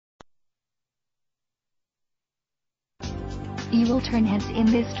You will turn heads in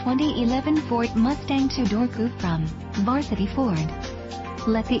this 2011 Ford Mustang two-door coupe from Varsity Ford.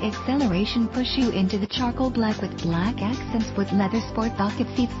 Let the acceleration push you into the charcoal black with black accents with leather sport bucket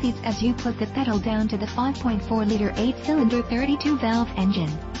seats as you put the pedal down to the 5.4-liter 8-cylinder 32-valve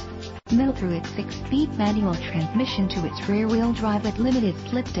engine. Mill through its 6-speed manual transmission to its rear-wheel drive with limited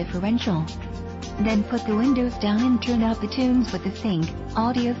slip differential. Then put the windows down and turn up the tunes with the Sync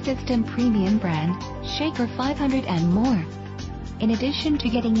audio system premium brand, Shaker 500 and more. In addition to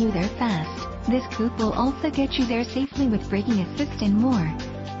getting you there fast, this coupe will also get you there safely with braking assist and more.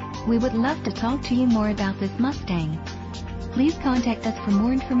 We would love to talk to you more about this Mustang. Please contact us for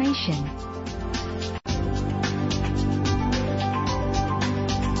more information.